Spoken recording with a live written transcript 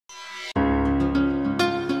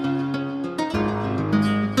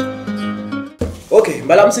Okay,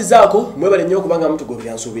 mbalamusizaako mwebale nnyo kubanga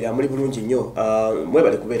mutugobera nsubira muli bulungi nnyo.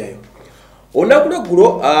 Mwebale kubeerayo. Onakula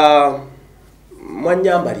gulo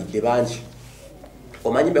mwanyambalidde bangi.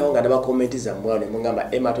 Omanyi beho nga ndaba comment zammwe ne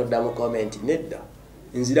mungamba Emma toddamu comment nedda.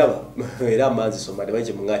 Nziraba era manzi soma de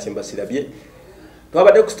baje mungache mbasirabye.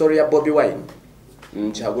 Twabadde ku story ya Bobi Wine.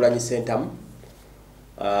 Kyagulanyi Sentamu.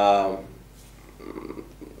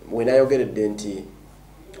 Wenayogeredde nti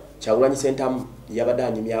Kyagulanyi Sentamu yabadde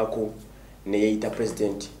anyumyako ne yeyita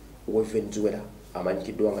president wa Venezuela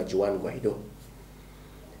amanyikiddwa nga Juan Guaido.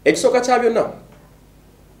 Ekisooka kya byonna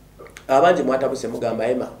abangi mwatabuse mugamba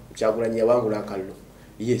Emma Kyagulanyi yawangula akalulu.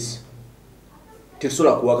 Yes.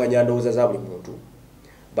 Tetusobola kuwakanya ndowooza za buli muntu.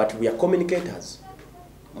 But we are communicators.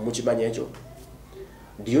 Mukimanya ekyo.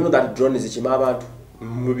 Do you know that drone zikima abantu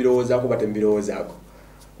mubirowoozaako bate mubirowoozaako?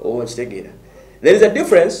 Nkitegeera. There is a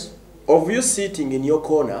difference of you sitting in your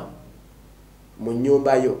corner mu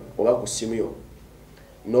nnyumba yo oba ku ssimu yo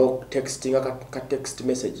no texting ka text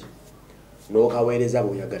message no kaweereza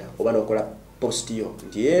bw'oyagala oba n'okola post yo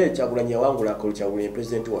nti Kyagulanyi yawangula akalulu Kyagulanyi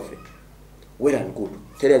president waffe. Well and good.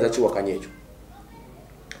 Terenza kiwakanya ekyo.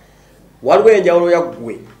 Waliwo enjawulo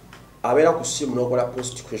yaggwe abeera ku ssimu n'okola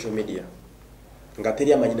post ku social media nga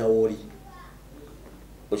teri amanyi na wooli.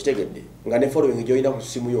 Okitegedde nga ne following gy'olina ku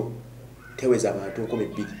ssimu yo teweza abantu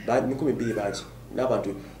 12,000 bangi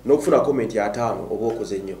n'abantu n'okufuna comment ya 5 oba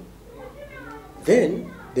okoze nnyo. Then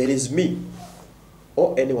there is me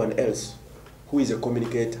or anyone else who is a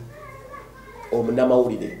communicator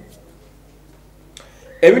omunnamawulire.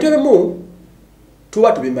 Ebintu ebimu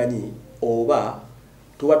tuba tubimanyi oba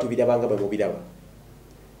tuba tubirabanga bwe mubiraba.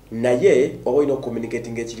 Naye oba olina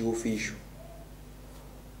communicating ekiri official.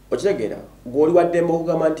 Okitegeera gw'oli waddembe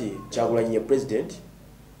okugamba nti Kyagulanyi ye president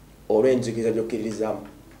olw'enzikiriza gy'okkiririzaamu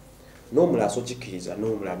n'omulala sokikkiriza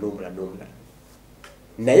n'omulala.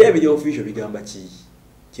 Naye ebiri official bigamba ki?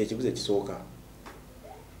 Kyekibuzo ekisooka.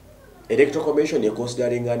 Electoral Commission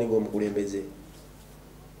econsideringa nga omukulembeze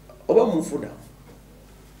oba munfuna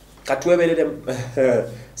katweberere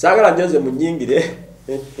saagala njoze munyingire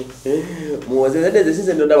muwozeze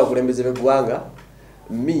sinze ndo n'abakulembeze b'eggwanga.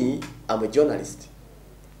 Me, I'm a journalist.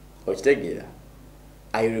 Okitegeera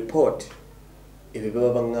I report ebyo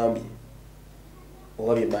baba bangambye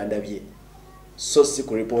oba bye bandabye so si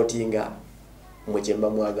ku reportinga mwe kyemba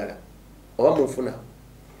mwagala oba munfuna.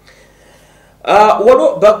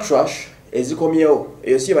 Waliwo backtrash ezikomyewo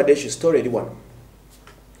eyo si yabadde issue story eri wano.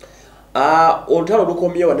 Olutalo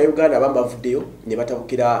lukomyewo na Uganda bambavuddeyo ne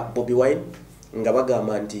batabukira Bobi Wine nga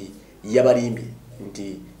bagamba nti yabalimbye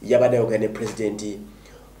nti yabadde ayogera ne president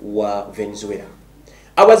wa Venezuela.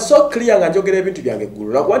 I was so clear nga njogera ebintu byange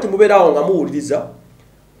eggulu lwakuba nti mubeerawo nga muwuliriza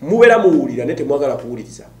mubeera muwulira ne temwagala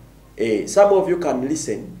kuwuliriza. Some of you can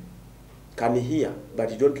listen, can hear,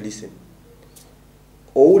 but you don't listen.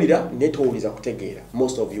 Owulira ne towuliriza kutegeera.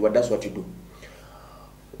 Most of you, that's what you do.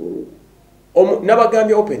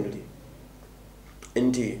 Nabagambye openly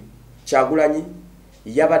nti Kyagulanyi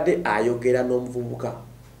yabadde ayogera n'omuvubuka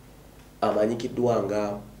amanyikiddwa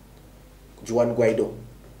nga Juan Guaido.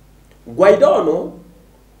 Guaido ono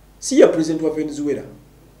si ya president wa Venezuela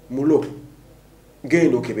mulo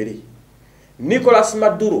genda okebere. Nicolas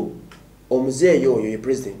Maduro omuzeeyo oyo ye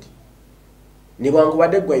president. Ne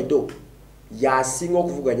bwankubadde Guaido yasinga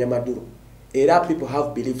okuvuganya Maduro. Era people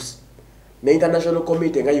have beliefs. Ne international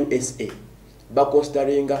community nga USA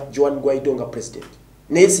bakonsideringa Juan Guaido nga president.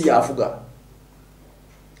 Nesi yafuga.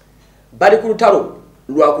 Bali ku lutalo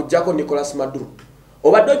lwa kujjako Nicolas Maduro.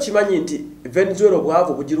 Obadde okimanyi nti Venezuela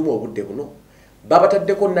obwavu bugirumu obudde buno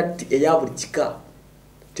babataddeko nati eya buli kika.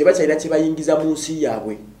 Tebakyalina kye bayingiza mu nsi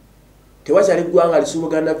yaabwe. Tewakyali ggwanga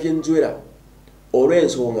lisumugana Venezuela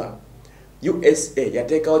olw'ensonga USA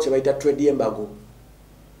yateekawo kye bayita trade embargo.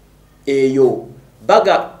 Eyo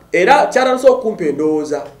baga era kyalanse okumpa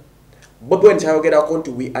endowooza. Bobi Wine kyayogerako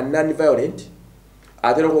nti we are non-violent.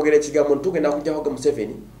 Ate n'okwogera ekigambo nti tugenda kujjako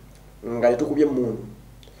Museveni nga tetukubye emmundu.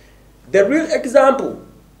 The real example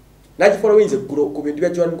nakifolowinze ku bintu bya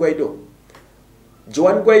Juan Guaido.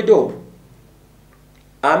 Juan Guaido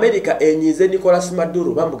America enyize Nicolas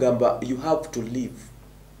Maduro bamugamba you have to leave.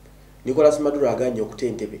 Nicolas Maduro aganye okuta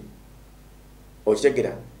entebe.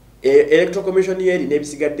 Okitegera Electoral Commission yeri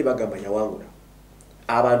n'ebisigadde bagamba yawangula.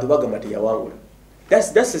 Abantu bagamba teyawangula.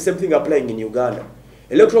 That's the same thing applying in Uganda.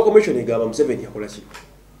 Electoral Commission egamba Museveni yakola ki?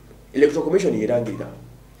 Electoral Commission yerangirira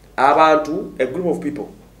abantu, a group of people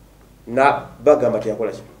na bagamba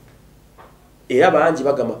teyakola ki? Era bangi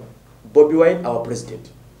bagamba Bobi Wine our president.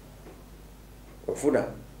 Ofuna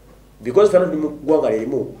because fana mu gwanga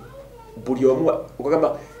lerimu buli omu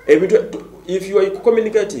okagamba ebintu if you are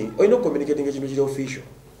communicating or not communicating ekintu kiri official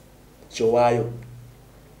kyowayo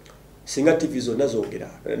singa TV zonna zoogera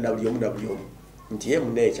na buli omu nti ye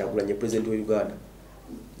munne Kyagulanyi president wa Uganda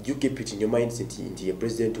you keep it in your mind nti ye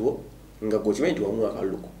president wo nga gwokimanyi nti wamu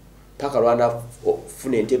akaluluko paka lwana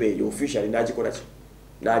funa entebe eyo officially n'agikola ki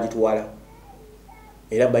n'agitwala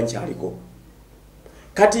era banchi aliko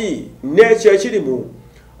kati nekyo ekiri mu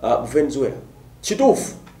Venezuela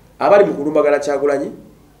kituufu abali mu kulumbagana Kyagulanyi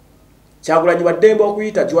waddembe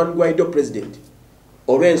okuyita Juan Guaido president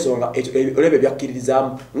olw'ensonga olebe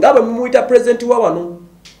byakkiririzaamu nga bwe mumuyita president wa wano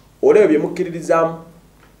olebe bye mukkiririzaamu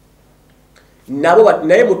nabo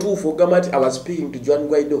naye mutuufu ogamba nti I was speaking to Juan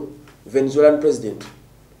Guaido Venezuelan president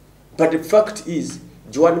but the fact is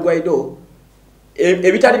Juan Guaido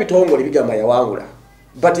ebitali bitongole bigamba yawangula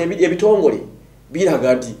but ebitongole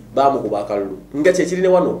biraga nti bamukuba akalulu nga kyekirine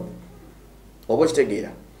wano oba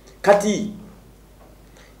kitegeera kati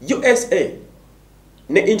USA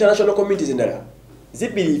ne international communities endala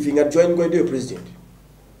zibelieving at Juan Guaido president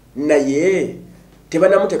naye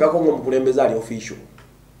tebanamutekako ng'omukulembeze ali official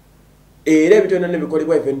era ebitone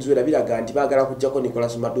nebikolebwa Venezuela biraga nti baagala kujjako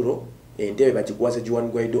Nicolas Maduro entebe bakikuwase Juan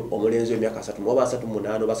Guaido omulenzi w'emyaka 3 oba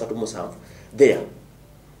 38 oba 37 there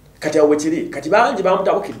kati awo kiri kati bangi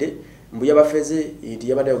bamutabukidde mbu yabafeze nti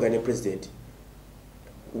yabadde Uganda president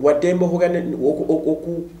waddembe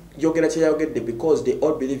okuyogera kyeyayogedde because they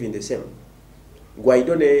all believe in the same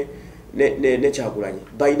Guaido ne Kyagulanyi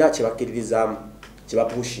balina kyebakkiririzaamu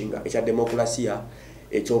kyebapushinga ekya demokrasiya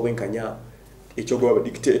ekyobwenkanya ekyogoba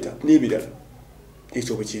dictator n'ebirala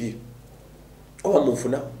ekyo bwe kiri oba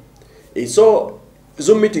munfuna so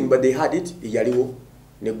Zoom meeting but they had it yaliwo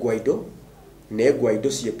ne Guaido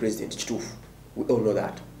si ye president kituufu we all know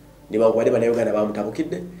that nebawade bannayuganda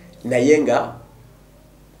bamutabukidde naye nga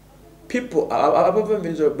people abava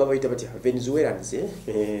Venezuela babayita batya Venezuelans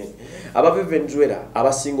abava Venezuela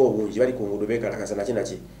abasinga obungi bali ku nguudo beekalakasa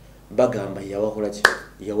naki bagamba yawakola ki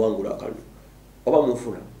yawangula akalu oba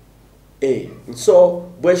munfuna so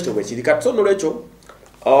bwekito bwe kiri kati so nolwekyo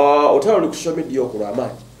otalo ku social media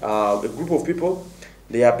okulwamaanyi a group of people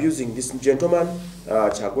they are abusing this gentleman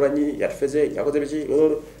Kyagulanyi yatufeze yakoze biki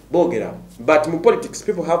bogera but mu politics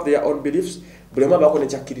people have their own beliefs bulema bako ne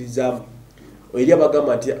kyakkiririzaamu eri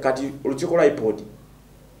abagamba nti kati olukiiko lwa iPod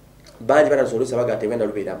bangi banasolesa baga tebenda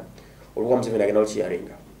lubeeramu olwa Museveni agenda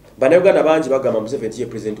lukiyalenga bannayuganda bangi bagamba Museveni ye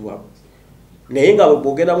president wabo naye nga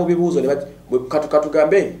bwogenda mu bibuuzo ne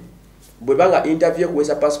katugambe bwe banga interview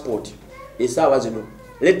ekuweesa passport esaawa zino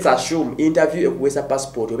let's assume interview ekuweesa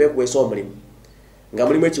passport oba ekuweesa omulimu nga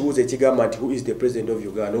mulimu ekibuuzo ekigamba nti who is the president of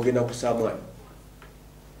Uganda ogenda kusaamwani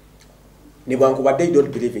ne bwankubadde you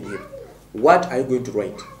don't believe in him what are you going to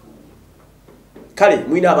write kale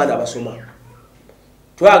mwina abaana abasoma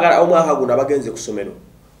twagala omwaka guno abagenze ku ssomero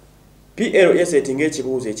PLS etinga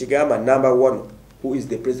ekibuuzo ekigamba number 1 who is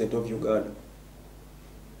the president of Uganda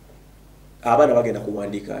abaana bagenda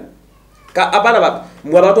kuwandiikana abaana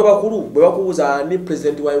mwe abantu bakulu bwe bakubuuza ni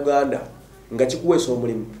president wa Uganda nga kikuweesa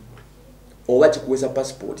omulimu oba kikuweesa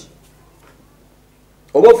passport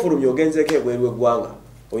oba ofulumya ogenzeeko ebweru eggwanga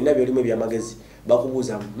olina byolimu ebyamagezi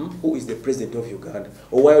bakubuuza who is the president of Uganda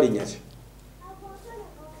owaayo linnya ki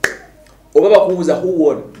oba bakubuuza who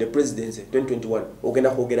won the presidency 2021 ogenda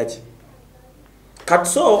kwogera ki kati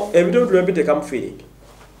so ebintu tulembiteekamu feeling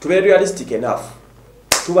tube realistic enough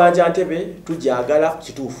tubanja ntebe tujagala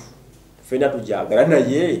kituufu fena tujagala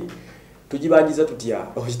naye tujibanjiza tutya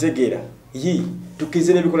okitegeera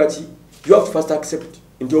tukize nebikola ki you have to first accept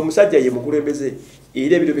nti omusajja ye mukulembeze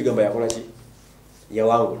era ebintu bigamba yakola ki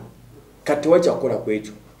yawangula kati wajja kukola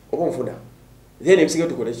kwekyo oba nfuna then ebisigaye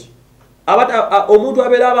tukole ki omuntu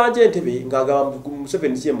abeera abanja entebe ng'agamba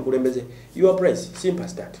Museveni si ye mukulembeze your price simple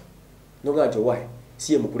as that noga nti why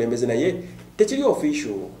si ye mukulembeze naye tekiri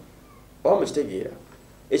official oba mukitegeera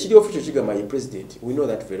ekiri official kigamba ye president we know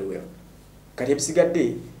that very well kati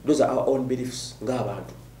ebisigadde those are our own beliefs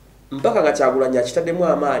ng'abantu mpaka nga Kyagulanyi akitaddemu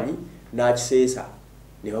amaanyi n'akiseesa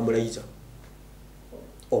ne bamulayiza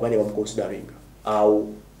oba ne bamuconsideringa awo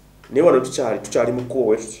naye wano tukyali mu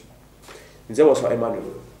kkowe tuti nze waswa Emmanuel